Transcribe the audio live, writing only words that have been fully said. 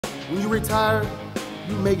When you retire,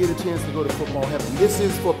 you may get a chance to go to football heaven. This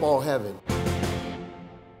is football heaven.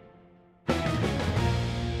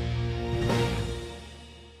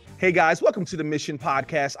 Hey guys, welcome to the Mission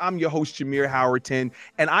Podcast. I'm your host, Jameer Howerton,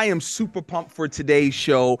 and I am super pumped for today's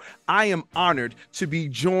show. I am honored to be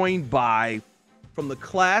joined by, from the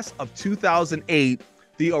class of 2008,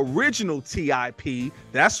 the original TIP.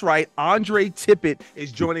 That's right, Andre Tippett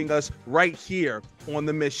is joining us right here on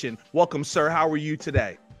the Mission. Welcome, sir. How are you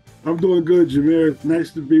today? I'm doing good, Jameer.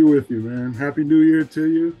 Nice to be with you, man. Happy New Year to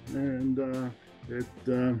you. And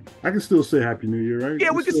I can still say Happy New Year, right?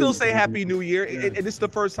 Yeah, we can still say Happy New Year. Yeah. And it's the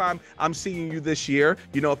first time I'm seeing you this year.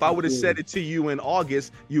 You know, if I would have said it to you in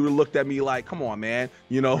August, you would have looked at me like, come on, man,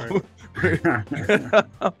 you know. Right.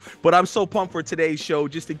 But I'm so pumped for today's show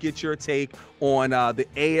just to get your take on the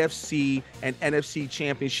AFC and NFC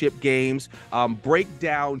Championship games, break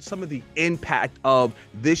down some of the impact of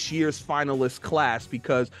this year's finalist class,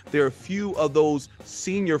 because there are a few of those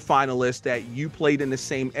senior finalists that you played in the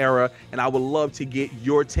same era, and I would love to get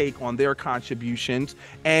your take on their contributions.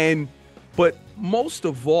 But most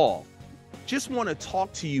of all, just want to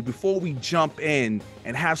talk to you before we jump in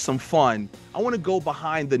and have some fun. I want to go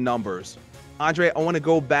behind the numbers. Andre, I want to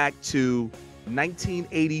go back to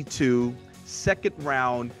 1982, second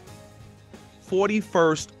round,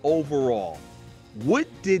 41st overall. What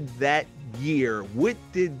did that year, what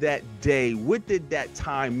did that day, what did that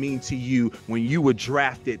time mean to you when you were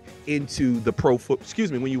drafted into the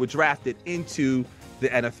when you were drafted into the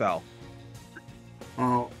NFL?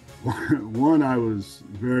 One, I was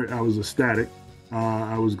ecstatic.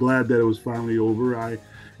 I was glad that it was finally over.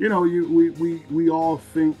 We all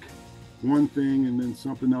think one thing and then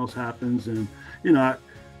something else happens, and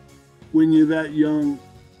when you're that young,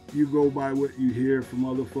 you go by what you hear from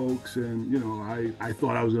other folks, and I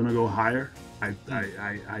thought I was going to go higher.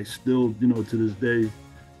 I still, to this day,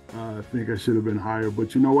 think I should have been higher.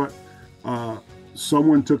 But you know what?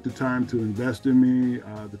 Someone took the time to invest in me.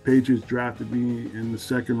 The Patriots drafted me in the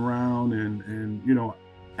second round, and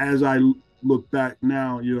as I look back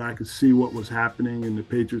now, I could see what was happening, and the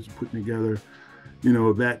Patriots were putting together,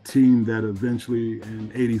 that team that eventually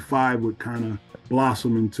in '85 would kind of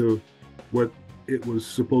blossom into what it was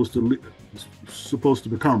supposed to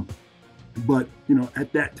become. But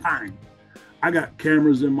at that time, I got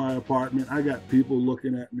cameras in my apartment. I got people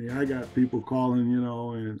looking at me. I got people calling,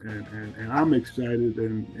 and I'm excited.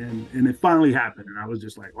 And it finally happened. And I was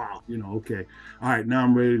just like, wow, okay. All right, now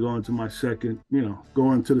I'm ready to go into my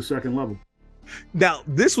going to the second level. Now,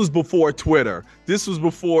 this was before Twitter. This was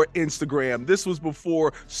before Instagram. This was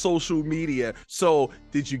before social media. So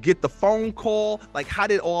did you get the phone call? Like, how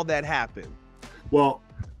did all that happen? Well,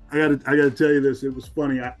 I gotta tell you this. It was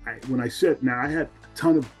funny. When I had a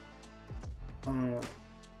ton of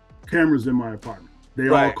cameras in my apartment. They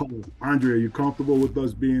all called, Andre, are you comfortable with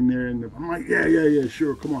us being there? And I'm like, yeah,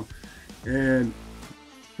 sure, come on. And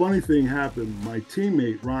funny thing happened. My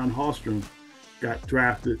teammate, Ron Hallstrom, got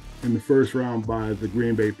drafted in the first round by the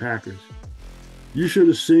Green Bay Packers. You should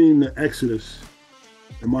have seen the exodus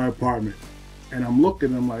in my apartment. And I'm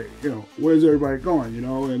looking, I'm like, where's everybody going? And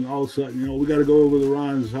all of a sudden, we got to go over to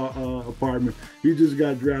Ron's apartment. He just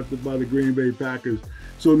got drafted by the Green Bay Packers.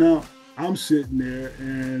 So now I'm sitting there,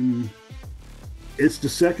 and it's the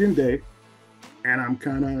second day, and I'm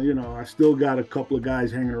kind of, I still got a couple of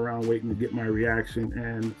guys hanging around waiting to get my reaction.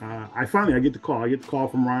 And I get the call. I get the call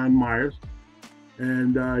from Ryan Myers,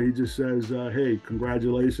 and he just says, hey,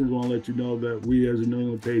 congratulations. I want to let you know that we as the New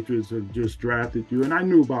England Patriots have just drafted you. And I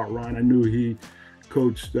knew about Ryan. I knew he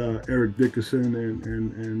coached Eric Dickerson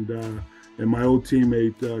and my old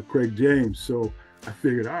teammate, Craig James. So I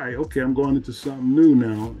figured, all right, okay, I'm going into something new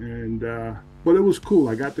now. And but it was cool.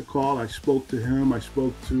 I got the call. I spoke to him. I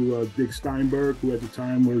spoke to Dick Steinberg, who at the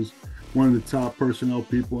time was one of the top personnel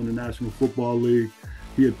people in the National Football League.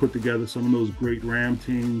 He had put together some of those great Ram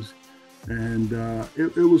teams. And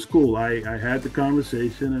it was cool. I had the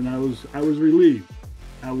conversation, and I was relieved.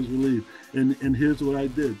 I was relieved. And here's what I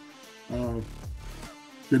did.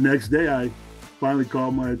 The next day, I finally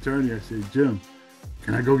called my attorney. I said, Jim,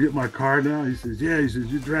 can I go get my car now? He says, yeah. He says,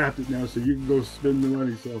 you're drafted now, so you can go spend the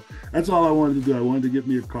money. So that's all I wanted to do. I wanted to get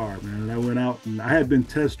me a car, man. And I went out, and I had been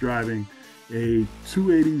test driving a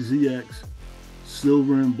 280ZX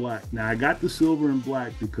silver and black. Now, I got the silver and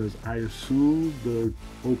black because I assumed the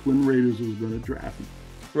Oakland Raiders was going to draft me.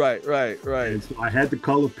 Right. And so I had the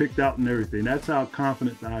color picked out and everything. That's how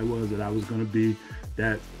confident I was that I was going to be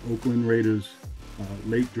that Oakland Raiders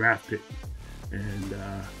late draft pick. And,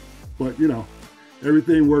 but,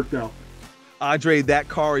 everything worked out. Andre, that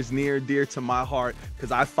car is near and dear to my heart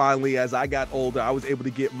because I finally, as I got older, I was able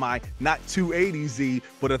to get my not 280Z,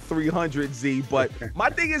 but a 300Z. But my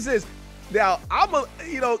thing is this. Now,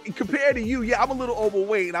 compared to you, yeah, I'm a little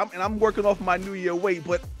overweight, and I'm working off my New Year weight.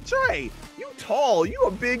 But Dre, you tall, you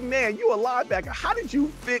a big man, you a linebacker. How did you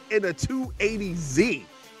fit in a 280Z?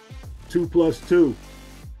 2+2.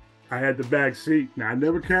 I had the back seat. Now, I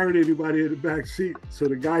never carried anybody in the back seat. So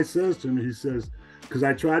the guy says to me, he says, because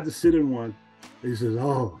I tried to sit in one, he says,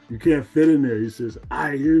 "Oh, you can't fit in there." He says,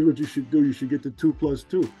 "Here's what you should do. You should get the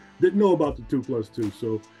 2+2." Didn't know about the 2+2.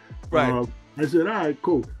 So right. I said, "All right,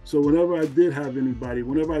 cool." So whenever I did have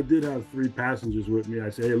 3 passengers with me, I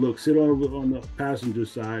said, "Hey, look, sit on the passenger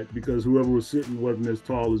side," because whoever was sitting wasn't as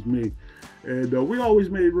tall as me. And we always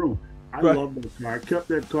made room. I loved that car. I kept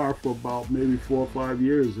that car for about maybe 4 or 5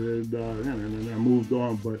 years, and I moved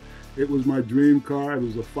on. But it was my dream car. It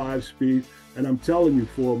was a 5-speed. And I'm telling you,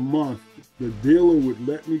 for a month, the dealer would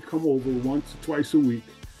let me come over once or twice a week.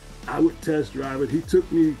 I would test drive it. He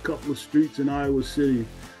took me a couple of streets in Iowa City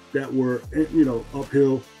that were,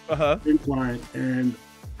 uphill, incline, and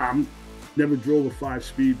I'm never drove a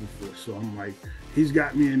 5-speed before. So I'm like, he's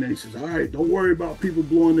got me in there. He says, "All right, don't worry about people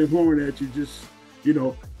blowing their horn at you. Just,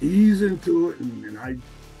 ease into it." And I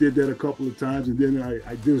did that a couple of times, and then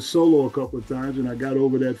I did a solo a couple of times, and I got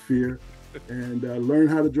over that fear and learned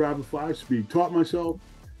how to drive a 5-speed. Taught myself,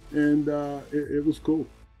 and it was cool.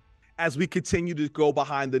 As we continue to go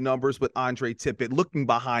behind the numbers with Andre Tippett, looking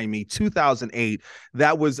behind me, 2008,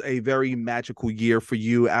 that was a very magical year for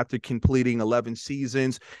you after completing 11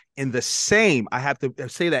 seasons in the same, I have to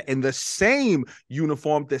say that, in the same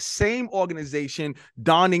uniform, the same organization,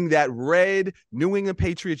 donning that red New England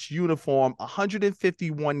Patriots uniform,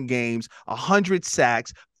 151 games, 100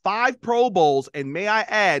 sacks, 5 Pro Bowls, and may I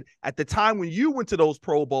add, at the time when you went to those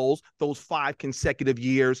Pro Bowls, those 5 consecutive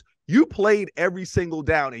years, you played every single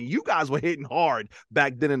down, and you guys were hitting hard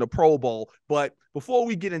back then in the Pro Bowl. But before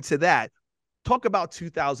we get into that, talk about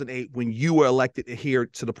 2008 when you were elected here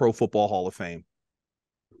to the Pro Football Hall of Fame.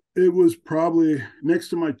 It was probably, next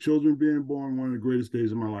to my children being born, one of the greatest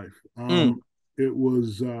days of my life. It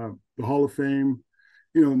was the Hall of Fame.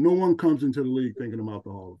 No one comes into the league thinking about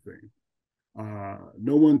the Hall of Fame.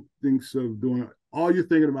 No one thinks of doing it. All you're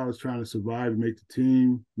thinking about is trying to survive, make the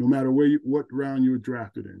team, no matter what round you were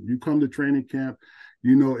drafted in. You come to training camp,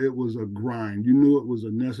 it was a grind. You knew it was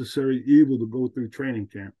a necessary evil to go through training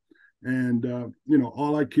camp. And,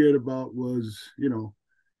 all I cared about was,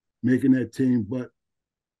 making that team. But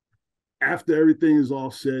after everything is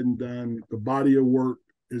all said and done, the body of work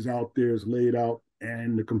is out there, is laid out,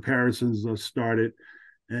 and the comparisons are started.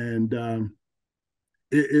 And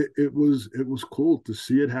it was cool to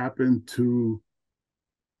see it happen, to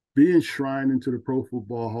be enshrined into the Pro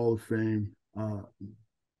Football Hall of Fame,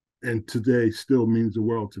 and today still means the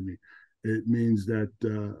world to me. It means that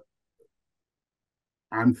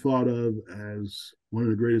I'm thought of as one of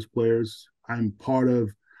the greatest players. I'm part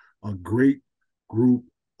of a great group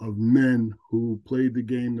of men who played the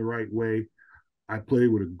game the right way. I played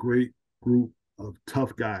with a great group of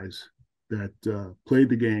tough guys that played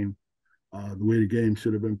the game the way the game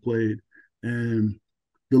should have been played. And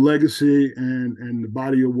the legacy and the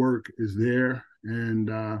body of work is there. And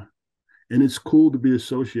it's cool to be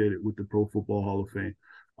associated with the Pro Football Hall of Fame.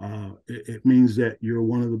 It means that you're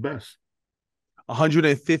one of the best.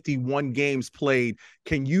 151 games played.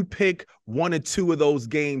 Can you pick 1 or 2 of those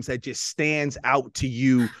games that just stands out to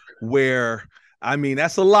you where,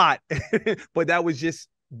 that's a lot, but that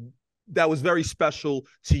was very special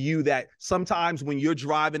to you, that sometimes when you're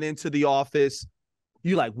driving into the office,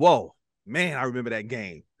 you're like, whoa, man, I remember that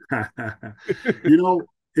game.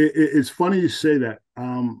 It's funny you say that.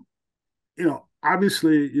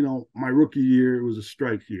 Obviously, my rookie year, it was a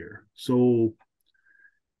strike year. So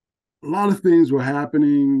a lot of things were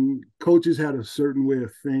happening. Coaches had a certain way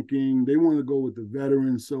of thinking. They wanted to go with the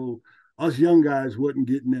veterans. So us young guys wasn't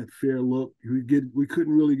getting that fair look. We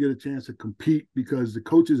couldn't really get a chance to compete because the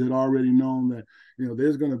coaches had already known that,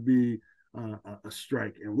 there's going to be a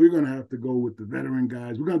strike, and we're going to have to go with the veteran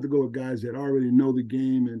guys. We're going to have to go with guys that already know the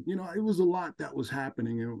game. And, it was a lot that was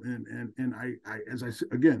happening. And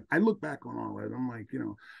I look back on all that. I'm like,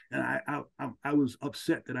 and I was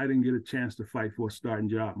upset that I didn't get a chance to fight for a starting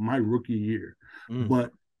job my rookie year.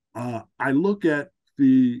 But I look at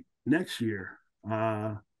the next year,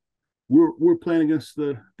 we're playing against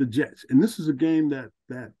the Jets. And this is a game that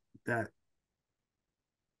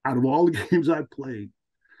out of all the games I played,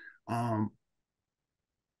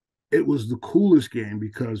 it was the coolest game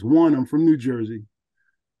because, one, I'm from New Jersey.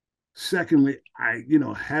 Secondly,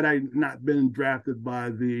 had I not been drafted by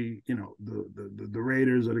the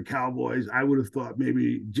Raiders or the Cowboys, I would have thought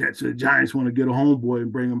maybe Jets or the Giants want to get a homeboy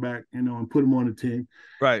and bring him back, and put him on the team.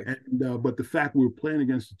 Right. And but the fact we were playing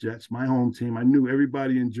against the Jets, my home team, I knew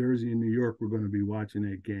everybody in Jersey and New York were going to be watching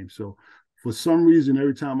that game. So for some reason,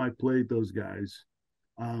 every time I played those guys,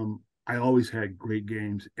 I always had great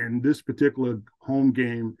games. And this particular home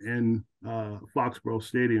game in Foxborough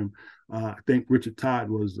Stadium, I think Richard Todd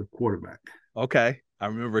was the quarterback. Okay. I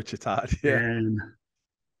remember Richard Todd. Yeah. And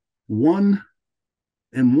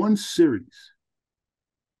in one series,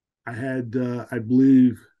 I had, I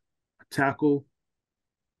believe, a tackle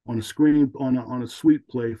on a screen on a sweep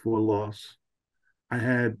play for a loss. I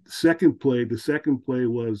had the second play. The second play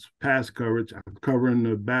was pass coverage. I'm covering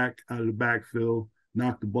the back out of the backfield,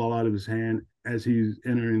 knocked the ball out of his hand as he's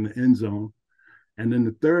entering the end zone. And then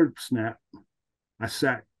the third snap, I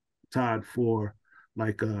sacked Todd for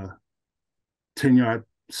like a 10-yard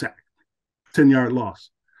sack, 10-yard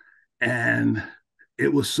loss. And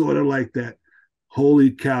it was sort of like that,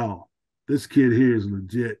 holy cow, this kid here is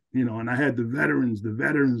legit, and I had the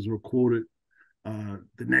veterans were quoted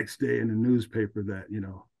the next day in the newspaper that,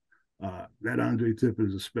 that Andre Tippett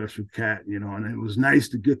is a special cat, and it was nice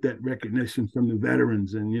to get that recognition from the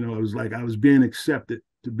veterans. And, it was like I was being accepted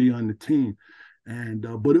to be on the team. And,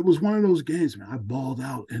 but it was one of those games, man, I balled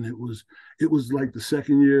out, and it was like the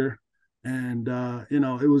second year. And,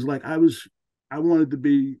 it was like I wanted to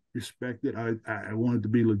be respected. I wanted to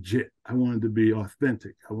be legit. I wanted to be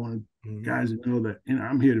authentic. I wanted guys to know that,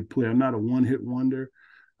 I'm here to play. I'm not a one-hit wonder.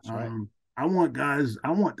 Right. I want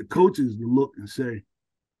the coaches to look and say,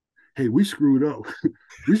 hey, we screwed up.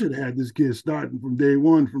 We should have had this kid starting from day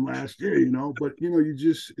one from last year, But,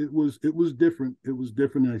 it was different. It was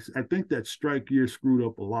different. I think that strike year screwed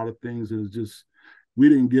up a lot of things. And it's just, we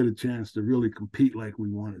didn't get a chance to really compete like we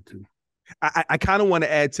wanted to. I kind of want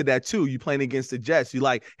to add to that too. You playing against the Jets. You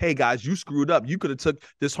like, hey guys, you screwed up. You could have took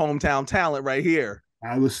this hometown talent right here.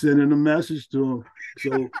 I was sending a message to him.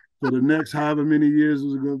 So for the next however many years it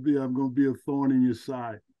was going to be, I'm going to be a thorn in your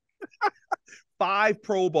side. 5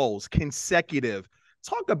 Pro Bowls consecutive.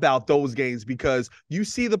 Talk about those games, because you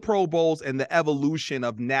see the Pro Bowls and the evolution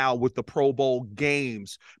of now with the Pro Bowl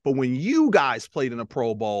games. But when you guys played in a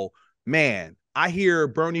Pro Bowl, man, I hear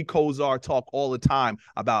Bernie Kosar talk all the time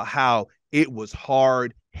about how it was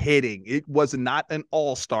hard hitting. It was not an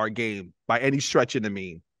all-star game by any stretch of the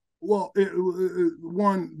mean. Well,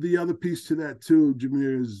 the other piece to that too,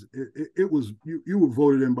 Jameer, is it was you were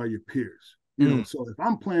voted in by your peers. So if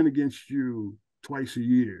I'm playing against you twice a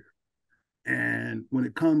year, and when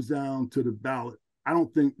it comes down to the ballot, I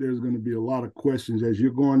don't think there's going to be a lot of questions as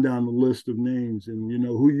you're going down the list of names and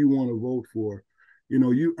who you want to vote for.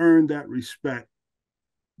 You earn that respect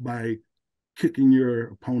by kicking your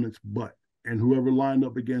opponent's butt. And whoever lined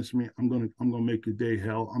up against me, I'm gonna make your day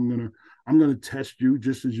hell. I'm gonna test you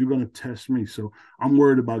just as you're gonna test me. So I'm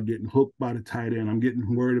worried about getting hooked by the tight end. I'm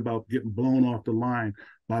getting worried about getting blown off the line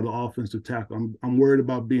by the offensive tackle. I'm worried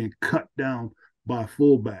about being cut down by a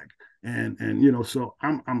fullback. And so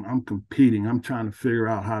I'm competing. I'm trying to figure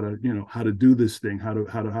out how to do this thing, how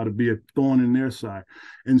to be a thorn in their side.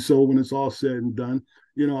 And so when it's all said and done,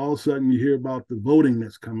 all of a sudden you hear about the voting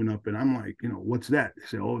that's coming up, and I'm like, what's that? They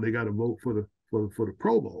say, oh, they got to vote for the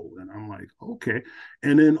Pro Bowl, and I'm like, okay.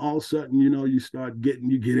 And then all of a sudden,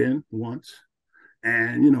 you get in once,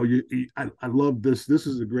 and I love this. This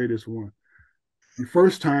is the greatest one. The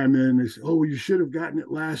first time in, they say, oh, you should have gotten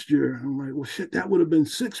it last year. I'm like, well, shit, that would have been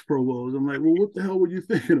 6 Pro Bowls. I'm like, well, what the hell were you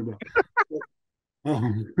thinking about?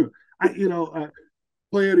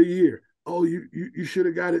 Player of the year. Oh, you should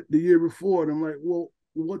have got it the year before. And I'm like, well,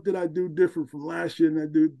 what did I do different from last year than I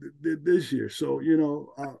did this year? So,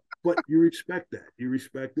 but you respect that. You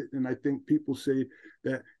respect it. And I think people say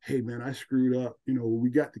that, hey, man, I screwed up. We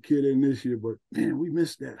got the kid in this year, but, man, we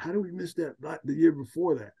missed that. How did we miss that the year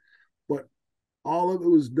before that? But all of it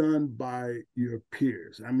was done by your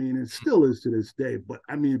peers. I mean, it still is to this day, but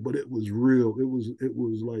it was real. It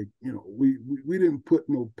was like, we didn't put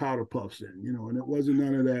no powder puffs in, and it wasn't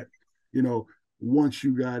none of that, once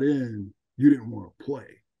you got in, you didn't want to play.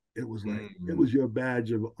 It was like, it was your badge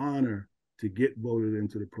of honor to get voted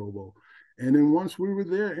into the Pro Bowl. And then once we were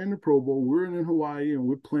there in the Pro Bowl, we're in Hawaii and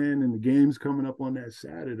we're playing, and the game's coming up on that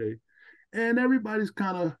Saturday. And everybody's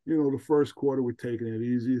kind of, the first quarter we're taking it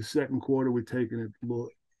easy. The second quarter we're taking it a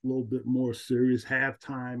little bit more serious.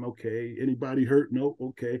 Halftime, okay. Anybody hurt? No,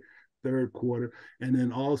 okay. Third quarter. And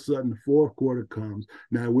then all of a sudden the fourth quarter comes.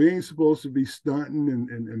 Now, we ain't supposed to be stunting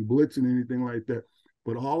and blitzing anything like that.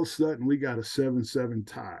 But all of a sudden we got a 7-7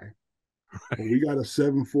 tie. Or we got a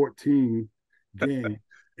 7-14 game.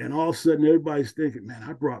 And all of a sudden, everybody's thinking, man,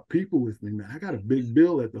 I brought people with me, man. I got a big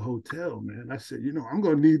bill at the hotel, man. I said, I'm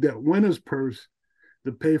going to need that winner's purse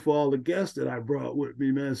to pay for all the guests that I brought with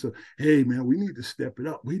me, man. So, hey, man, we need to step it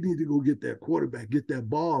up. We need to go get that quarterback, get that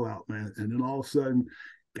ball out, man. And then all of a sudden,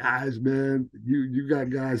 guys, man, you got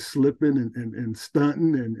guys slipping and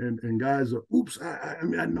stunting, and guys are, oops, I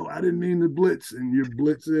mean, I know I didn't mean to blitz, and you're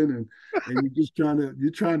blitzing, and you're just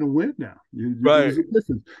trying to win now. Right. There's a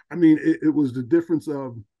difference. I mean, it was the difference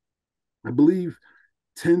of, I believe,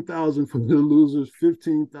 10,000 for the losers,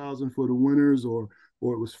 15,000 for the winners, or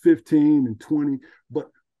it was 15 and 20, but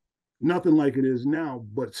nothing like it is now.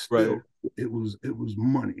 But still, right. It was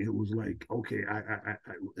money. It was like, okay,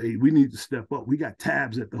 hey, we need to step up. We got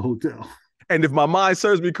tabs at the hotel. And if my mind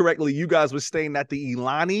serves me correctly, you guys were staying at the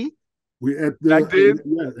Ilani. We at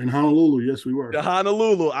the in Honolulu. Yes, we were. The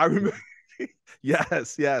Honolulu. I remember.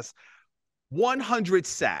 Yes. 100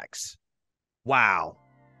 sacks. Wow.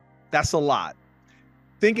 That's a lot.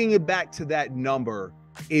 Thinking it back to that number,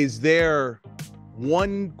 is there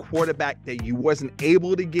one quarterback that you wasn't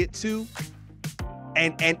able to get to?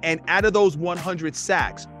 And out of those 100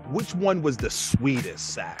 sacks, which one was the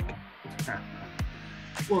sweetest sack?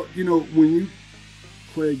 Well, when you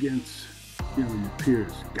play against, your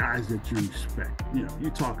peers, guys that you respect,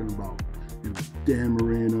 you're talking about, Dan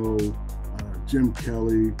Marino, Jim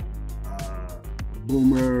Kelly,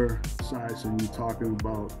 Boomer Esiason, you're talking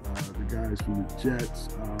about the guys from the Jets.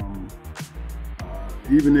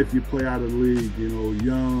 Even if you play out of the league,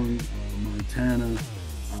 Young, Montana.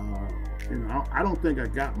 I don't think I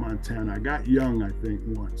got Montana. I got Young, I think,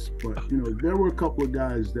 once. But there were a couple of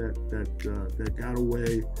guys that got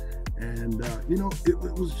away, and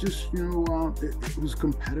it was just it was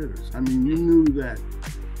competitors. I mean, you knew that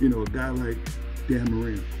a guy like Dan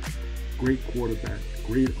Marino, great quarterback,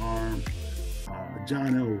 great arm.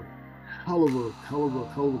 John Elway, hell of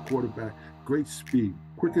a quarterback, great speed,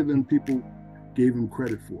 quicker than people gave him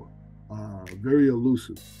credit for. Very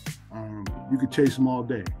elusive. You could chase him all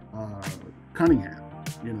day. Cunningham,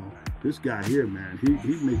 this guy here, man,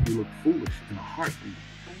 he'd make you look foolish in a heartbeat.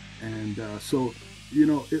 And so,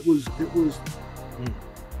 it was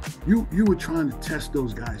you were trying to test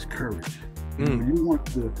those guys' courage. You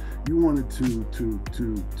wanted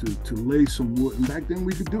to lay some wood, and back then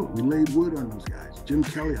we could do it. We laid wood on those guys. Jim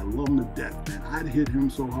Kelly, I love him to death, man. I'd hit him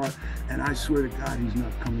so hard, and I swear to God, he's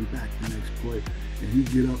not coming back the next play. And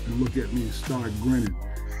he'd get up and look at me and start grinning.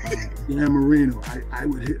 Dan Marino, I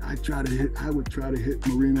would try to hit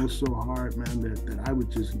Marino so hard, man, that I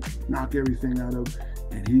would just knock everything out of him.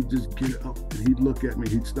 And he'd just get up and he'd look at me.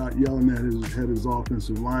 He'd start yelling at his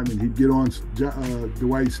offensive lineman. He'd get on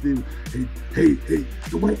Dwight Stevens. Hey,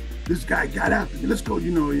 Dwight, this guy got after me. Let's go, and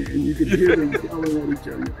you could hear them yelling at each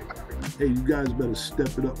other. Like, hey, you guys better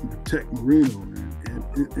step it up and protect Marino, man.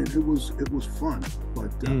 And it was fun.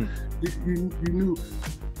 But you knew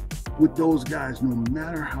with those guys, no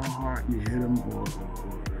matter how hard you hit them or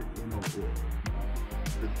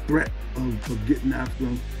the threat of getting after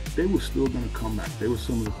them, they were still going to come back. They were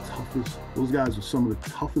some of the toughest. Those guys were some of the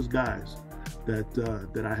toughest guys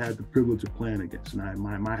that I had the privilege of playing against. And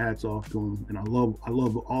my hat's off to them. And I love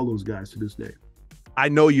all those guys to this day. I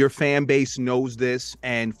know your fan base knows this,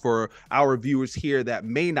 and for our viewers here that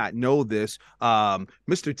may not know this, Mr.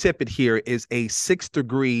 Tippett here is a 6th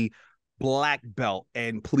degree black belt,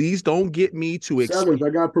 and please don't get me to 7th.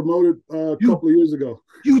 I got promoted a couple of years ago.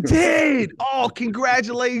 You did? Oh,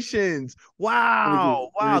 congratulations.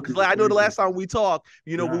 Wow. Because I know the last time we talked,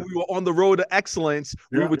 when we were on the road to excellence,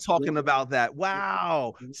 we were talking about that.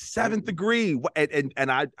 Wow. 7th degree.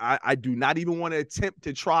 And I do not even want to attempt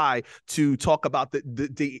to try to talk about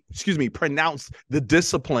pronounce the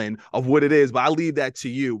discipline of what it is, but I leave that to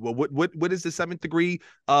you. Well, what is the 7th degree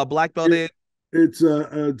black belt in? It's a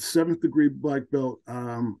 7th degree black belt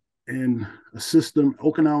in a system,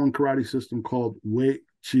 Okinawan karate system called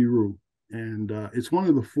Wei-Chi-Ru. And it's one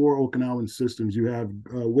of the 4 Okinawan systems. You have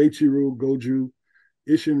Wei-Chi-Ru, Goju,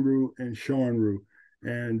 Ishin-Ru, and Shorin-Ru.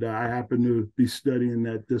 And I happen to be studying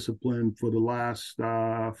that discipline for the last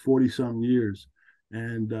 40-something years.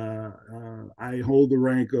 And I hold the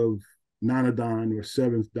rank of Nanadan or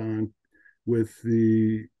 7th Dan with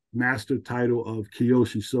the master title of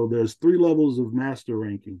Kyoshi. So there's 3 levels of master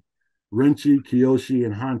ranking: Renchi, Kyoshi,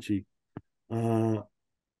 and Hanchi.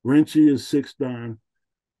 Renchi is 6th Dan,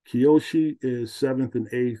 Kyoshi is 7th and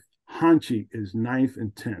 8th, Hanchi is 9th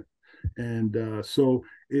and 10th. And so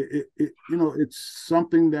it's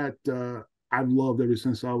something that I've loved ever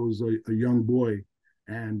since I was a young boy.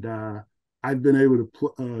 And I've been able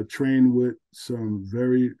to train with some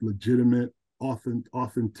very legitimate,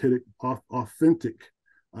 authentic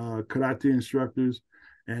karate instructors.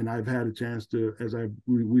 And I've had a chance to, as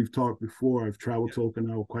we've talked before, I've traveled to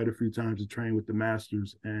Okinawa quite a few times to train with the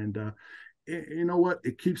masters. And you know what?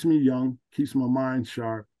 It keeps me young, keeps my mind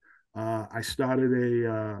sharp. I started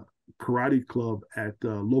a karate club at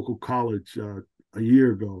local college a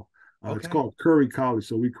year ago. It's called Curry College.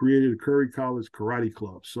 So we created a Curry College Karate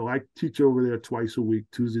Club. So I teach over there twice a week,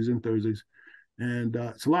 Tuesdays and Thursdays. And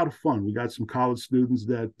it's a lot of fun. We got some college students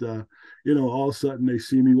that, all of a sudden they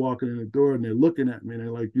see me walking in the door and they're looking at me and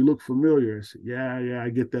they're like, "You look familiar." I said, yeah, I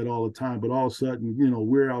get that all the time. But all of a sudden,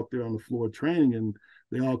 we're out there on the floor training and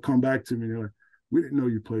they all come back to me and they're like, "We didn't know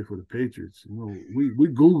you played for the Patriots. We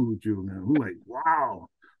Googled you, man." We're like, wow.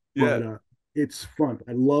 Yeah. But it's fun.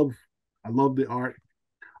 I love the art.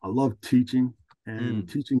 I love teaching, and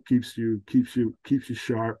teaching keeps you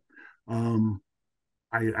sharp.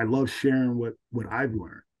 I love sharing what I've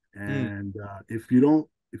learned, and if you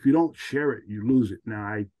don't share it, you lose it. Now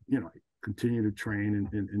I continue to train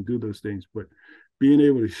and do those things, but being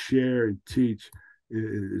able to share and teach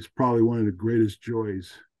is probably one of the greatest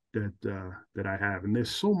joys that I have. And there's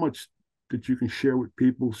so much that you can share with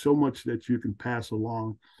people, so much that you can pass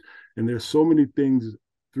along, and there's so many things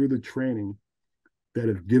through the training that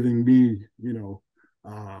have given me,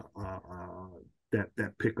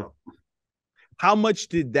 that pickup. How much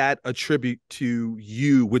did that attribute to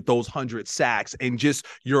you with those 100 sacks and just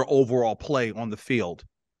your overall play on the field?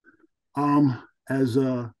 I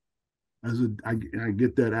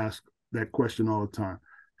get that question all the time.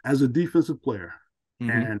 As a defensive player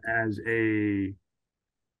and as a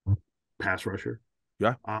pass rusher,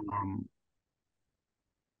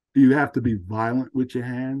 you have to be violent with your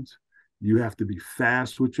hands. You have to be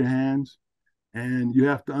fast with your hands, and you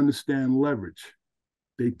have to understand leverage.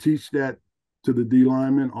 They teach that to the D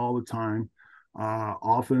linemen all the time,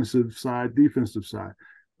 offensive side, defensive side.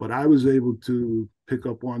 But I was able to pick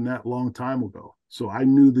up on that long time ago. So I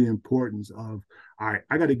knew the importance of, all right,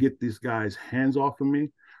 I got to get this guy's hands off of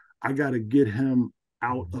me. I got to get him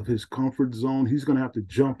out of his comfort zone. He's going to have to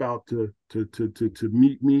jump out to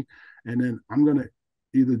meet me. And then I'm going to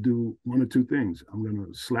either do one or two things. I'm going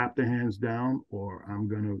to slap the hands down, or I'm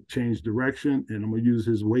going to change direction, and I'm going to use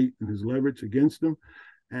his weight and his leverage against him.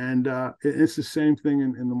 And it's the same thing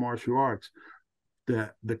in the martial arts.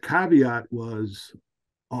 The caveat was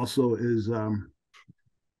also is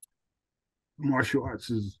martial arts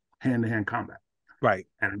is hand-to-hand combat. Right.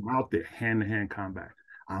 And I'm out there hand-to-hand combat.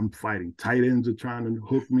 I'm fighting. Tight ends are trying to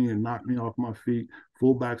hook me and knock me off my feet.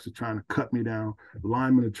 Fullbacks are trying to cut me down.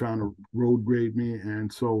 Linemen are trying to road grade me. And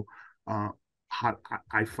so I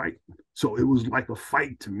fight. So it was like a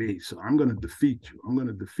fight to me. So I'm going to defeat you. I'm going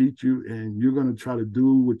to defeat you, and you're going to try to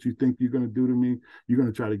do what you think you're going to do to me. You're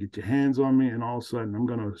going to try to get your hands on me, and all of a sudden I'm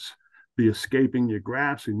going to be escaping your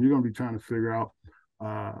grasp, and you're going to be trying to figure out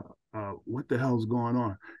what the hell's going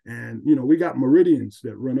on. And we got meridians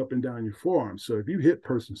that run up and down your forearm. So if you hit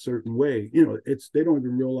person a certain way, they don't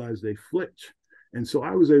even realize they flinch. And so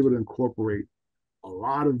I was able to incorporate a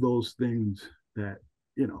lot of those things that,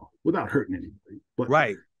 without hurting anybody, but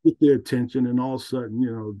get their attention. And all of a sudden,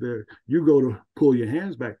 you go to pull your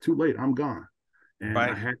hands back, too late, I'm gone. And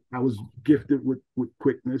I was gifted with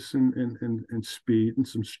quickness and speed and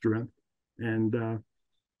some strength. And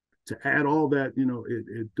to add all that,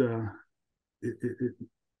 it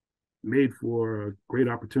made for great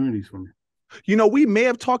opportunities for me. We may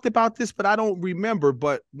have talked about this, but I don't remember.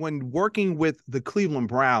 But when working with the Cleveland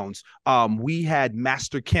Browns, we had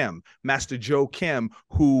Master Joe Kim,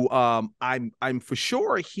 who I'm for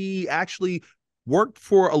sure he actually worked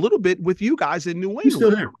for a little bit with you guys in New England. He's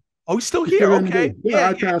still there. Oh, he's still here. Okay.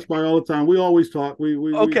 I pass by all the time. We always talk.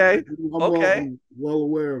 I'm well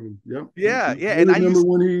aware of him. Yep. Yeah. I remember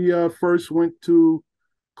when he first went to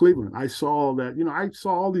Cleveland. I saw that. I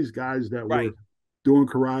saw all these guys that were doing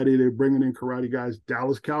karate. They're bringing in karate guys.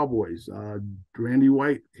 Dallas Cowboys. Randy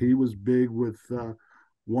White. He was big with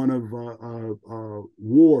one of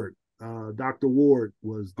Ward. Dr. Ward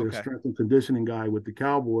was their strength and conditioning guy with the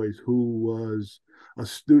Cowboys, who was a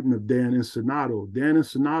student of Dan Ensenado. Dan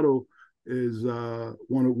Ensenado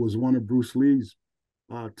was one of Bruce Lee's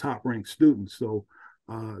top-ranked students. So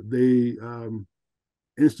they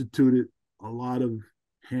instituted a lot of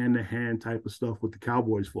hand-to-hand type of stuff with the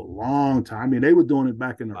Cowboys for a long time. I mean, they were doing it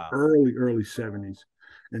back in the early 70s.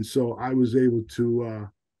 And so I was able to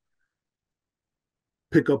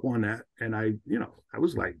pick up on that. And I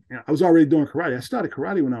was like, I was already doing karate. I started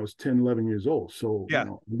karate when I was 10, 11 years old. So,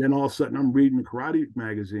 then all of a sudden I'm reading the karate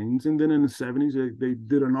magazines. And then in the 70s, they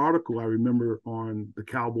did an article, I remember, on the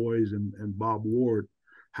Cowboys and Bob Ward,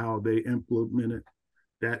 how they implemented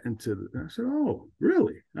that into I said, oh,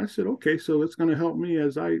 really? I said, okay, so it's going to help me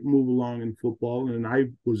as I move along in football, and I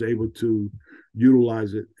was able to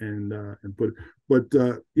utilize it and put it. But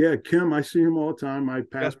yeah, Kim, I see him all the time. I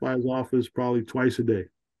pass by his office probably twice a day.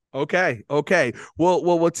 Okay.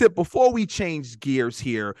 Well, Tip, before we change gears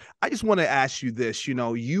here, I just want to ask you this.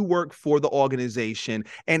 You work for the organization,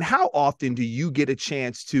 and how often do you get a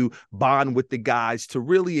chance to bond with the guys to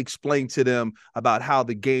really explain to them about how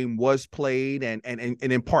the game was played and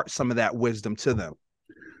impart some of that wisdom to them?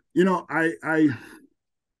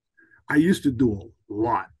 I used to do a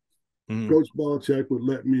lot. Mm-hmm. Coach Belichick would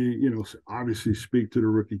let me, obviously speak to the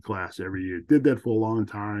rookie class every year. Did that for a long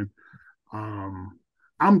time.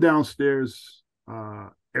 I'm downstairs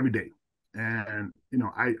every day, and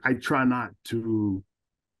I try not to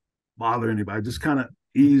bother anybody. I just kind of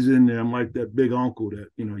ease in there. I'm like that big uncle that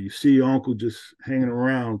you see your uncle just hanging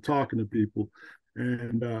around talking to people,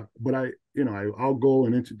 and but I'll go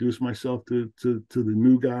and introduce myself to the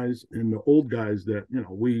new guys and the old guys that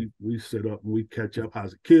we sit up and we catch up.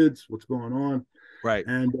 How's the kids? What's going on? Right.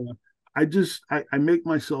 And I make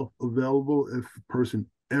myself available if a person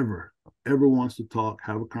ever wants to talk,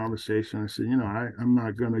 have a conversation. I say, I'm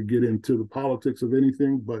not going to get into the politics of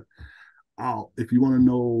anything, but if you want to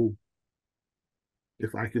know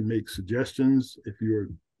if I can make suggestions, if you're a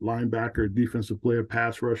linebacker, defensive player,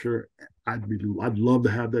 pass rusher, I'd love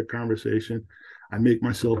to have that conversation. I make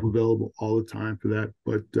myself available all the time for that.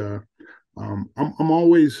 But I'm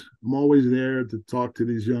always there to talk to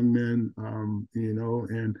these young men,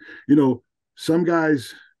 and some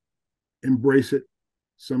guys embrace it,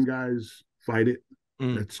 some guys fight it.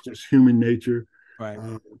 That's just human nature. Right.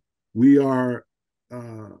 We are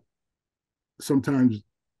sometimes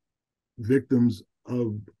victims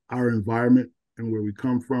of our environment and where we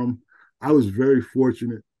come from. I was very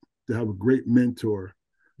fortunate to have a great mentor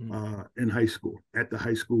in high school, at the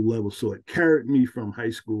high school level. So it carried me from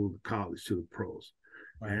high school to college to the pros.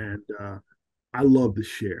 Right. And I love to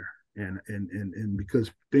share. And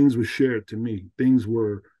because things were shared to me, things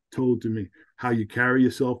were told to me, how you carry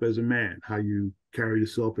yourself as a man, how you carry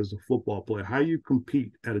yourself as a football player, how you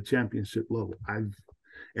compete at a championship level.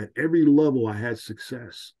 At every level, I had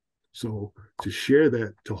success. So to share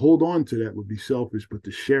that, to hold on to that would be selfish, but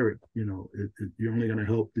to share it, you're only going to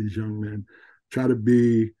help these young men try to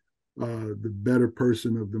be the better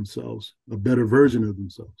person of themselves, a better version of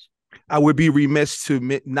themselves. I would be remiss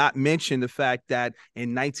to not mention the fact that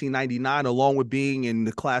in 1999, along with being in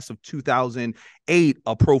the class of 2008,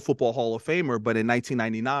 a Pro Football Hall of Famer, but in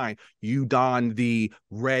 1999, you donned the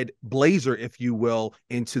red blazer, if you will,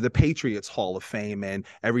 into the Patriots Hall of Fame. And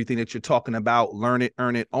everything that you're talking about, learn it,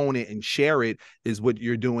 earn it, own it, and share it, is what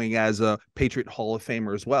you're doing as a Patriot Hall of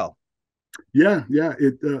Famer as well. Yeah.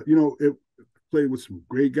 It played with some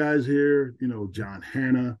great guys here, John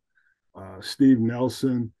Hanna, Steve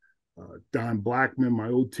Nelson, Don Blackman, my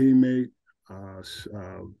old teammate,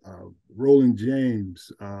 Roland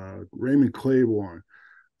James, Raymond Claiborne,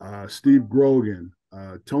 Steve Grogan,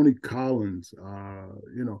 Tony Collins.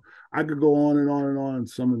 I could go on and on and on.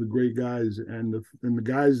 Some of the great guys and the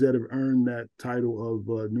guys that have earned that title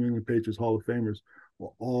of New England Patriots Hall of Famers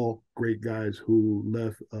were all great guys who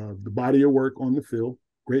left the body of work on the field.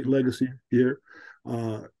 Great legacy here.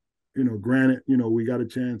 Granted, we got a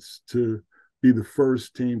chance to be the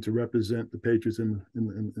first team to represent the Patriots in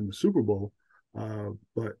the Super Bowl,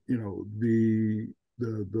 but the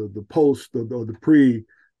post or the pre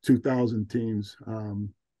 2000 teams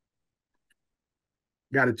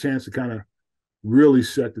got a chance to kind of really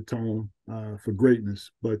set the tone for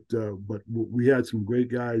greatness. But we had some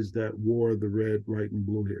great guys that wore the red, white, and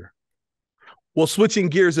blue here. Well, switching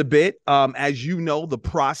gears a bit, as you know, the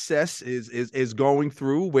process is going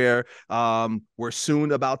through where we're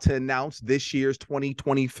soon about to announce this year's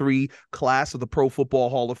 2023 class of the Pro Football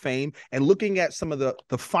Hall of Fame, and looking at some of the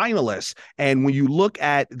finalists. And when you look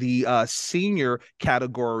at the senior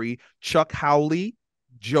category, Chuck Howley,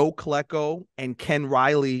 Joe Klecko, and Ken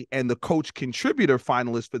Riley, and the coach contributor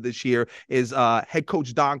finalist for this year is head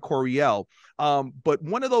coach Don Coryell. But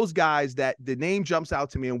one of those guys that the name jumps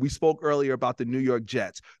out to me, and we spoke earlier about the New York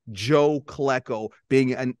Jets, Joe Klecko being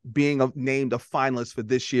named a finalist for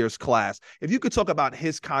this year's class. If you could talk about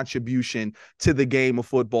his contribution to the game of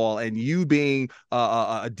football, and you being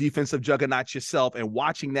a defensive juggernaut yourself, and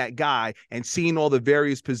watching that guy and seeing all the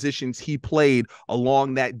various positions he played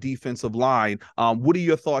along that defensive line, what are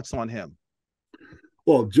your thoughts on him?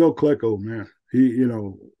 Well, Joe Klecko, man, he,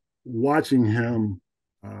 watching him,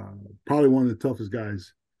 probably one of the toughest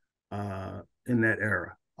guys in that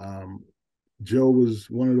era. Joe was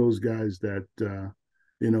one of those guys that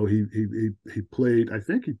he played. I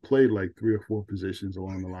think he played like 3 or 4 positions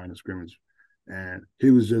along the line of scrimmage, and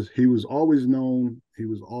he was always known. He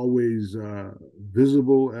was always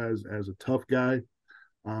visible as a tough guy.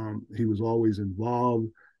 He was always involved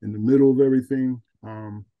in the middle of everything.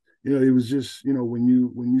 It was just, when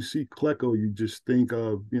you see Klecko, you just think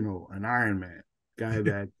of, an Iron Man guy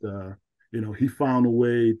that, he found a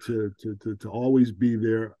way to always be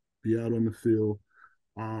there, be out on the field.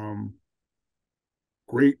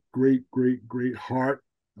 Great, great, great, great heart.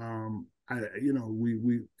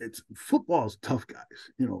 It's football's tough,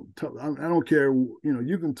 guys. Tough. I don't care.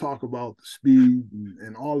 You can talk about the speed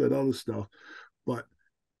and all that other stuff, but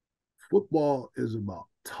football is about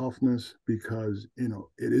toughness because it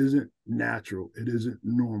isn't natural, it isn't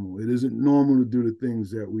normal to do the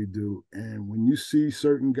things that we do. And when you see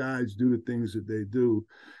certain guys do the things that they do,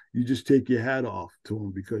 you just take your hat off to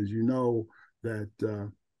them, because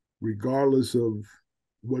that regardless of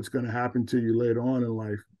what's going to happen to you later on in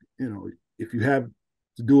life, if you have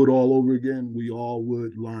to do it all over again, we all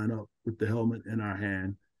would line up with the helmet in our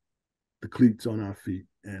hand, the cleats on our feet,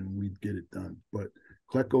 and we'd get it done. But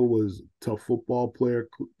Klecko was a tough football player,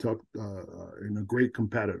 tough, and a great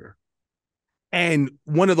competitor. And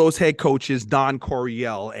one of those head coaches, Don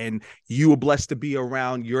Coryell, and you were blessed to be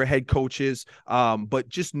around your head coaches. But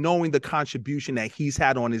just knowing the contribution that he's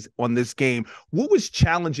had on this game, what was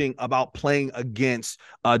challenging about playing against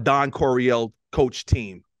Don Coryell coach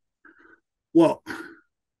team? Well,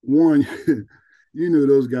 one, you knew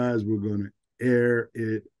those guys were going to air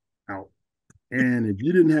it out. And if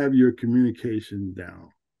you didn't have your communication down,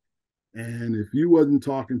 and if you wasn't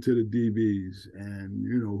talking to the DBs and,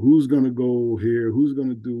 who's going to go here, who's going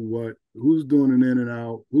to do what, who's doing an in and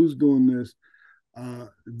out, who's doing this,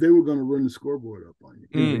 they were going to run the scoreboard up on you.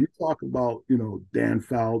 You talk about, Dan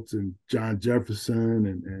Fouts and John Jefferson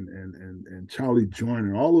and Charlie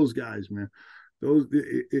Joyner, all those guys, man.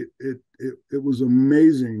 It was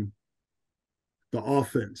amazing, the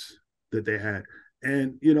offense that they had.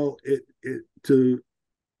 And, to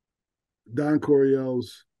Don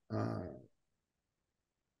Coryell's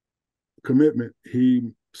commitment,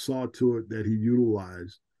 he saw to it that he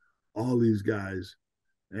utilized all these guys,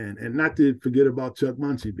 and not to forget about Chuck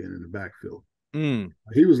Muncie being in the backfield.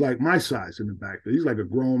 He was like my size in the backfield. He's like a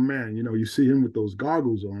grown man. You see him with those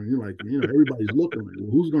goggles on. You're like, everybody's looking like,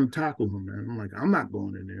 well, who's going to tackle him, man? I'm like, I'm not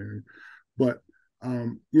going in there. But,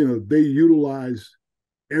 they utilize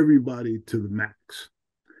everybody to the max.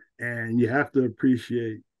 And you have to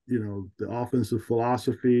appreciate, the offensive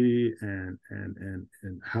philosophy and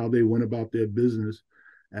how they went about their business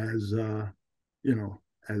as a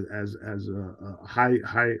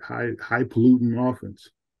high polluting offense.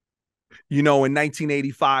 In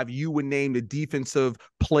 1985, you were named the Defensive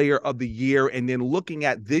Player of the Year. And then looking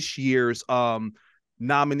at this year's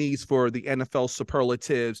nominees for the NFL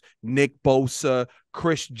superlatives, Nick Bosa,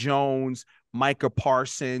 Chris Jones, Micah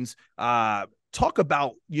Parsons, talk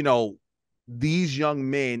about, these young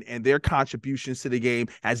men and their contributions to the game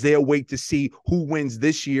as they await to see who wins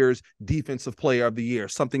this year's Defensive Player of the Year,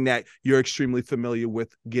 something that you're extremely familiar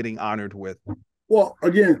with getting honored with. Well,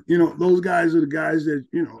 again, those guys are the guys that,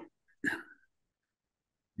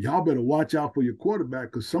 y'all better watch out for your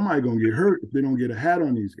quarterback, because somebody going to get hurt if they don't get a hat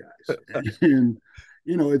on these guys. And,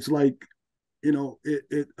 it's like, it's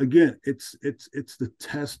the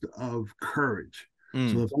test of courage.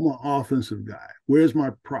 So if I'm an offensive guy, where's my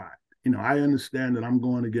pride? I understand that I'm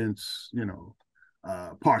going against,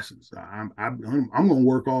 Parsons. I'm going to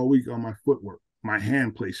work all week on my footwork, my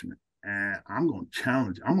hand placement, and I'm going to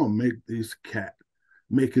challenge. I'm going to make this cat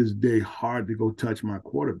make his day hard to go touch my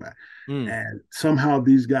quarterback. And somehow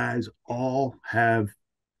these guys all have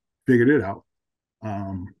figured it out.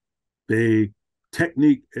 Their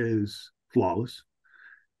technique is flawless.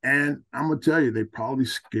 And I'm going to tell you, they probably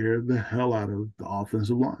scared the hell out of the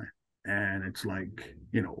offensive line. And it's like,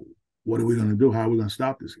 what are we going to do? How are we going to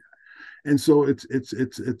stop this guy? And so it's a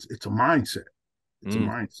mindset. It's a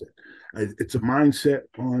mindset. It's a mindset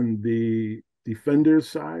on the defender's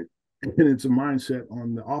side, and it's a mindset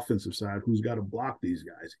on the offensive side, who's got to block these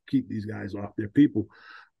guys, keep these guys off their people.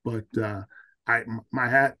 But my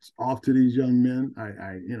hat's off to these young men.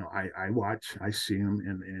 I watch, I see them,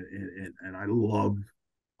 and I love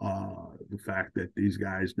the fact that these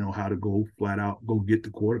guys know how to go flat out, go get the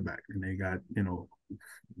quarterback, and they got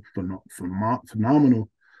phenomenal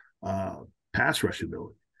pass rush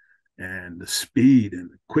ability, and the speed and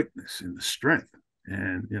the quickness and the strength.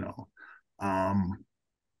 And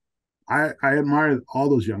I admire all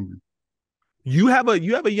those young men. You have a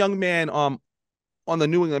young man on the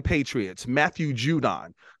New England Patriots, Matthew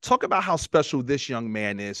Judon. Talk about how special this young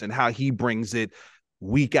man is and how he brings it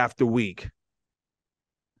week after week?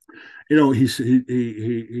 He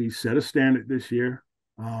set a standard this year.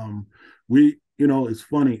 It's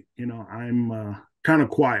funny. I'm kind of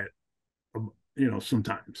quiet,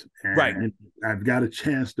 sometimes, Right. and I've got a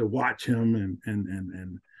chance to watch him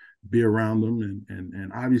and be around him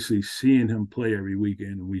and obviously seeing him play every week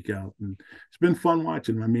in and week out, and it's been fun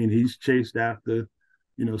watching him. I mean, he's chased after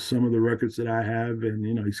some of the records that I have, and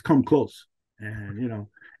he's come close, and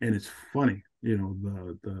and it's funny, the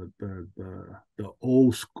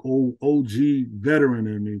old school OG veteran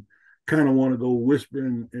in me kind of want to go whisper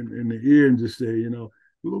in the ear and just say, a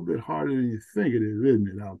little bit harder than you think it is, isn't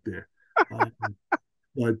it, out there?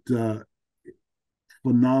 But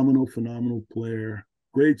phenomenal player,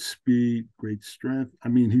 great speed, great strength. I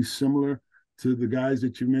mean, he's similar to the guys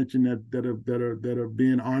that you mentioned that are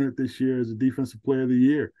being honored this year as a defensive player of the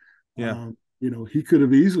year. Yeah. He could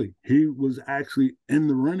have easily. He was actually in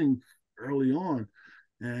the running early on,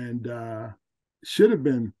 and should have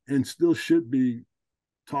been and still should be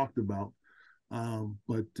talked about.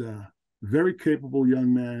 But very capable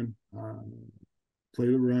young man.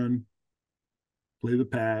 Play the run, play the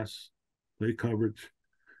pass, play coverage.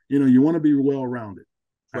 You want to be well-rounded.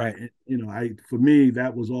 Right. For me,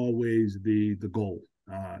 that was always the goal.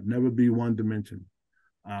 Never be one-dimensional.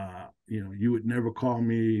 You would never call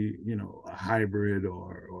me, a hybrid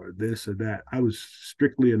or this or that. I was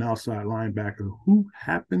strictly an outside linebacker who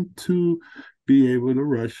happened to be able to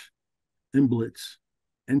rush and blitz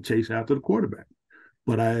and chase after the quarterback.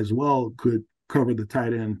 But I as well could cover the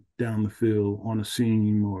tight end down the field on a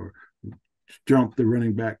seam or jump the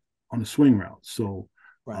running back on a swing route. So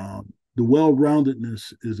right. The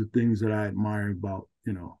well-roundedness is the things that I admire about,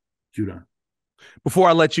 Judon. Before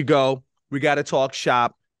I let you go, we got to talk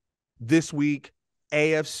shop. This week,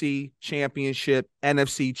 AFC Championship,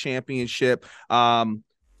 NFC Championship.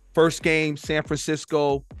 First game, San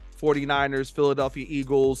Francisco 49ers, Philadelphia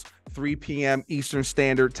Eagles, 3 p.m. Eastern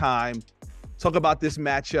Standard Time. Talk about this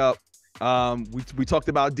matchup. We talked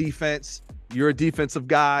about defense. You're a defensive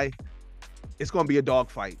guy. It's going to be a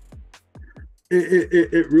dogfight.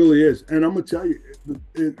 It really is, and I'm gonna tell you,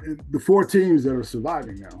 the 4 teams that are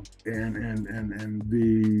surviving now, and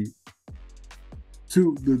the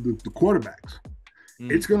quarterbacks,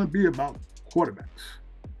 it's gonna be about quarterbacks,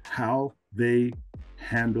 how they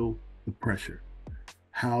handle the pressure,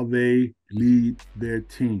 how they lead their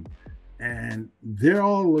team, and they're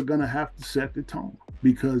all gonna have to set the tone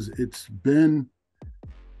because it's been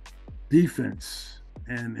defense,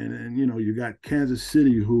 and you got Kansas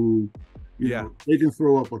City who. They can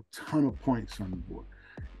throw up a ton of points on the board,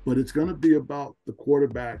 but it's going to be about the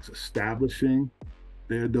quarterbacks establishing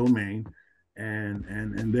their domain, and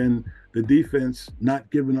then the defense not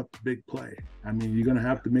giving up the big play. I mean, you're going to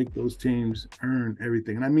have to make those teams earn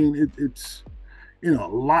everything, and I mean, it's a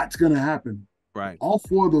lot's going to happen. Right. All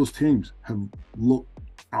 4 of those teams have looked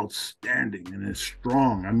outstanding and it's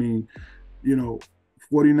strong. I mean,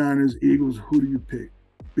 49ers, Eagles. Who do you pick?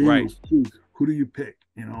 Bengals, Chiefs. Who do you pick?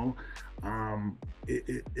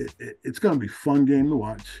 It's going to be a fun game to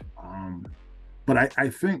watch. But I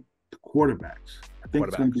think the quarterbacks. I think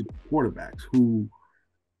it's going to be the quarterbacks who.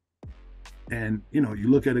 And you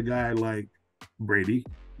look at a guy like Brady.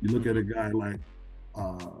 You look at a guy like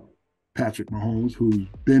Patrick Mahomes, who's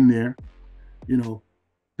been there.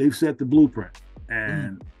 They've set the blueprint,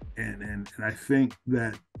 and I think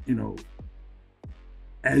that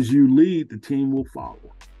as you lead, the team will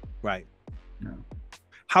follow. Right. Yeah.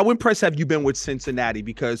 How impressed have you been with Cincinnati?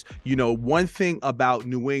 Because, one thing about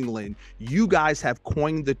New England, you guys have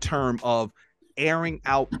coined the term of airing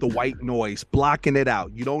out the white noise, blocking it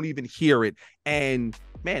out. You don't even hear it. And,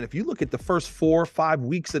 man, if you look at the first 4 or 5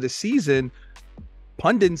 weeks of the season,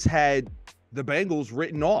 pundits had the Bengals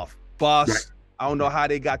written off. Bust. Right. I don't know how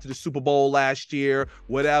they got to the Super Bowl last year,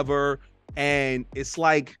 whatever. And it's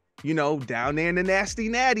like, down there in the nasty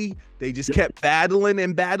natty, they just kept battling,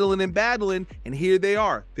 and here they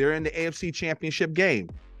are. They're in the AFC Championship game.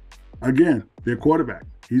 Again, their quarterback,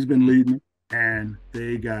 he's been leading, and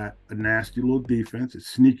they got a nasty little defense. It's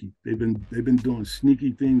sneaky. They've been doing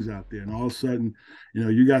sneaky things out there, and all of a sudden,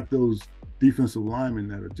 you got those defensive linemen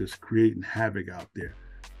that are just creating havoc out there.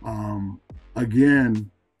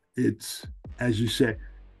 Again, it's, as you said,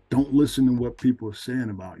 don't listen to what people are saying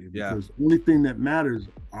about you, because the only thing that matters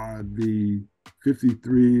are the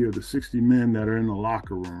 53 or the 60 men that are in the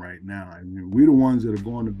locker room right now. I mean, we're the ones that are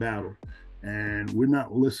going to battle, and we're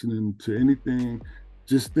not listening to anything.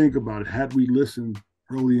 Just think about it. Had we listened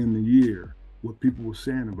early in the year, what people were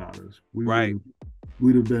saying about us, we'd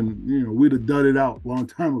have been, we'd have done it out a long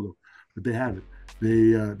time ago, but they haven't.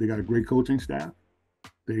 They got a great coaching staff.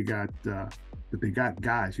 They got but they got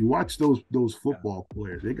guys. You watch those football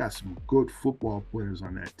players. They got some good football players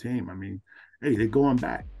on that team. I mean, hey, they're going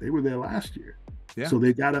back. They were there last year. Yeah. So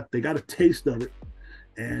they got a taste of it.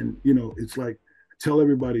 And, you know, it's like, tell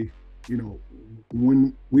everybody, you know,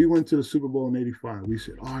 when we went to the Super Bowl in '85, we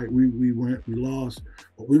said, all right, we went, we lost,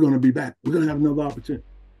 but we're going to be back. We're going to have another opportunity.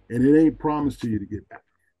 And it ain't promised to you to get back.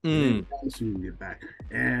 It ain't promised to you to get back.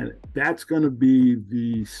 And that's going to be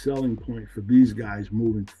the selling point for these guys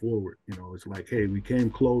moving forward. You know, it's like, hey, we came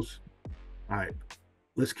close. All right,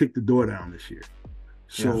 let's kick the door down this year.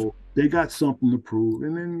 So they got something to prove.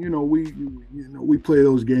 And then, you know, we play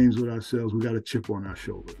those games with ourselves. We got a chip on our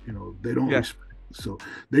shoulder. You know, they don't respect. So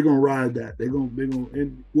they're gonna ride that. They're gonna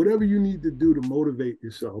and whatever you need to do to motivate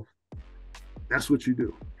yourself, that's what you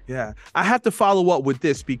do. Yeah. I have to follow up with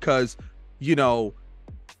this because, you know,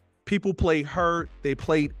 people play hurt, they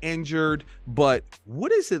played injured, but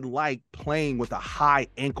what is it like playing with a high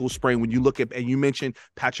ankle sprain when you look at, and you mentioned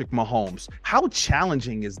Patrick Mahomes? How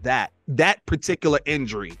challenging is that particular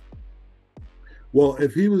injury? Well,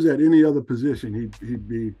 if he was at any other position,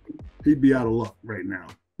 he'd be out of luck right now.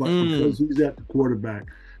 But because he's at the quarterback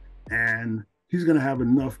and he's going to have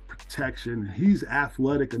enough protection, he's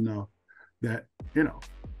athletic enough that, you know,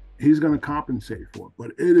 he's going to compensate for it.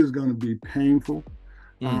 But it is going to be painful.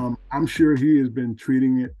 I'm sure he has been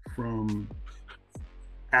treating it from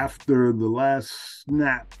after the last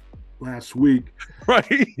snap last week. Right.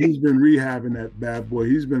 He's been rehabbing that bad boy.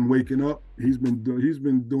 He's been waking up. He's been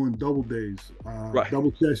doing double days,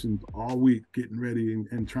 double sessions all week, getting ready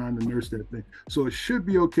and trying to nurse that thing. So it should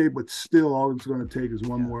be okay, but still all it's going to take is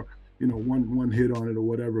one more, you know, one hit on it or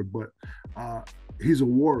whatever. But he's a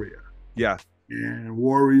warrior. Yeah. And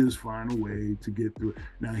warriors find a way to get through it.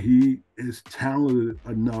 Now, he is talented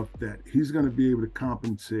enough that he's going to be able to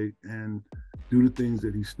compensate and do the things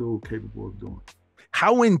that he's still capable of doing.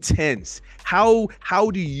 How intense, how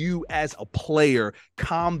do you as a player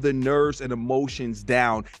calm the nerves and emotions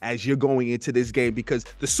down as you're going into this game? Because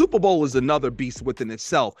the Super Bowl is another beast within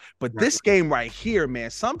itself. But this game right here, man,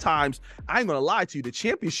 sometimes, I ain't going to lie to you, the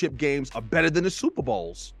championship games are better than the Super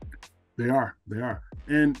Bowls. They are.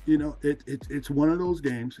 And, you know, it's one of those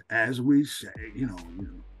games, as we say, you know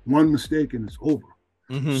one mistake and it's over.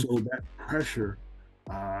 So that pressure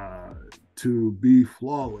to be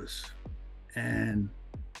flawless and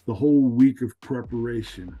the whole week of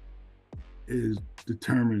preparation is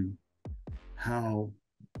determined how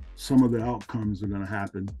some of the outcomes are going to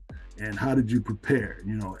happen. And how did you prepare?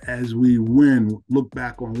 You know, as we win, look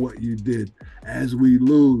back on what you did. As we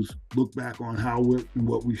lose, look back on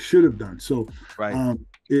what we should have done. So,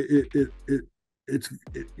 it's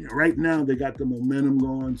right now they got the momentum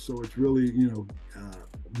going. So it's really, you know,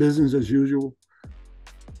 business as usual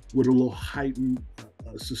with a little heightened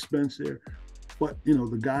suspense there. But, you know,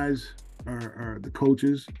 the guys the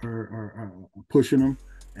coaches are pushing them.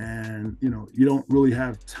 And, you know, you don't really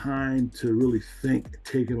have time to really think,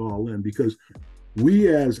 take it all in, because we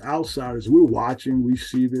as outsiders, we're watching, we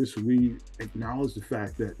see this, we acknowledge the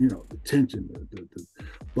fact that, you know, the tension,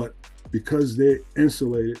 but because they're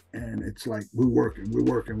insulated and it's like, we're working,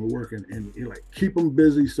 and you like keep them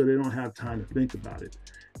busy so they don't have time to think about it.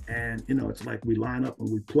 And, you know, it's like we line up and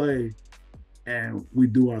we play and we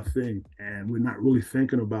do our thing, and we're not really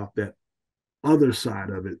thinking about that other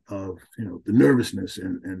side of it, of, you know, the nervousness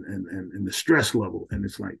and the stress level. And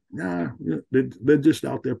it's like, they're just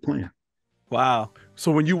out there playing. Wow.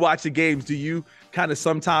 So when you watch the games, do you kind of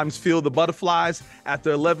sometimes feel the butterflies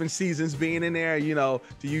after 11 seasons being in there? You know,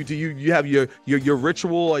 do you have your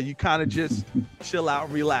ritual, or you kind of just chill out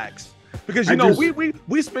and relax? Because, you know,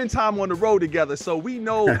 we spend time on the road together, so we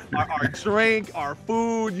know our drink, our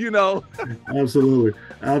food, you know. Absolutely.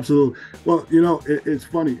 Well, you know, it's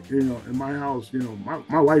funny, you know, in my house, you know,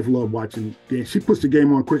 my wife loves watching games. She puts the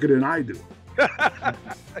game on quicker than I do.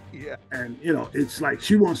 Yeah. And, you know, it's like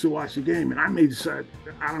she wants to watch the game, and I may decide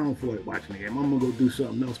I don't feel like watching the game. I'm gonna go do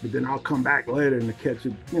something else, but then I'll come back later and catch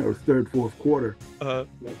it, you know, third, fourth quarter. But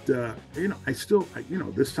you know, I you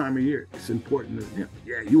know, this time of year, it's important to, you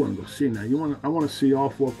know, you want to go see now. I want to see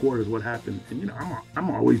all 4 quarters what happened, and, you know,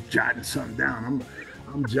 I'm always jotting something down.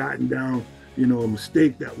 I'm jotting down, you know, a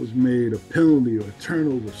mistake that was made, a penalty or a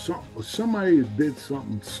turnover, or somebody did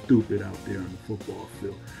something stupid out there on the football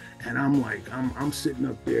field. And I'm like, I'm sitting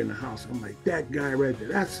up there in the house. I'm like, that guy right there,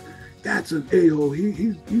 that's an a-hole.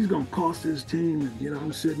 He's gonna cost his team. And, you know,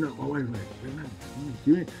 I'm sitting up. My wife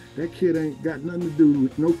like, that kid ain't got nothing to do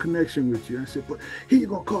with, no connection with you. I said, but he's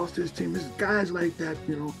gonna cost his team. There's guys like that,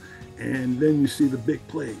 you know. And then you see the big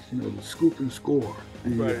plays, you know, the scoop and score,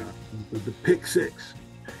 the pick six,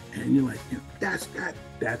 And you're like, that's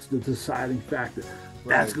the deciding factor.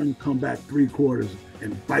 That's going to come back 3 quarters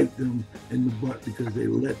and bite them in the butt because they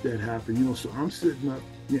let that happen. So I'm sitting up,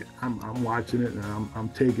 I'm watching it, and I'm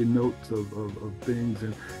taking notes of things.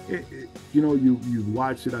 And you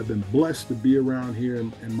watch it. I've been blessed to be around here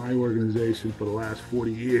in my organization for the last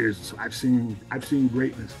 40 years. So I've seen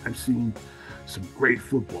greatness. I've seen some great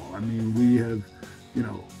football. I mean, we have,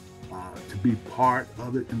 to be part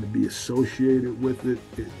of it and to be associated with it.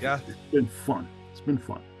 It's been fun. It's been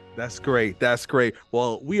fun. That's great. That's great.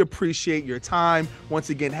 Well, we appreciate your time. Once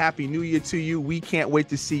again, Happy New Year to you. We can't wait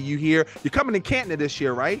to see you here. You're coming to Canton this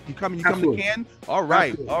year, right? You coming to Canton? All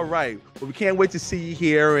right. Absolutely. All right. Well, we can't wait to see you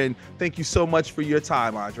here. And thank you so much for your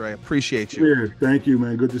time, Andre. Appreciate you. Yeah, thank you,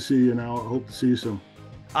 man. Good to see you. And I hope to see you soon.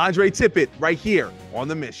 Andre Tippett right here on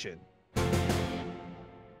The Mission.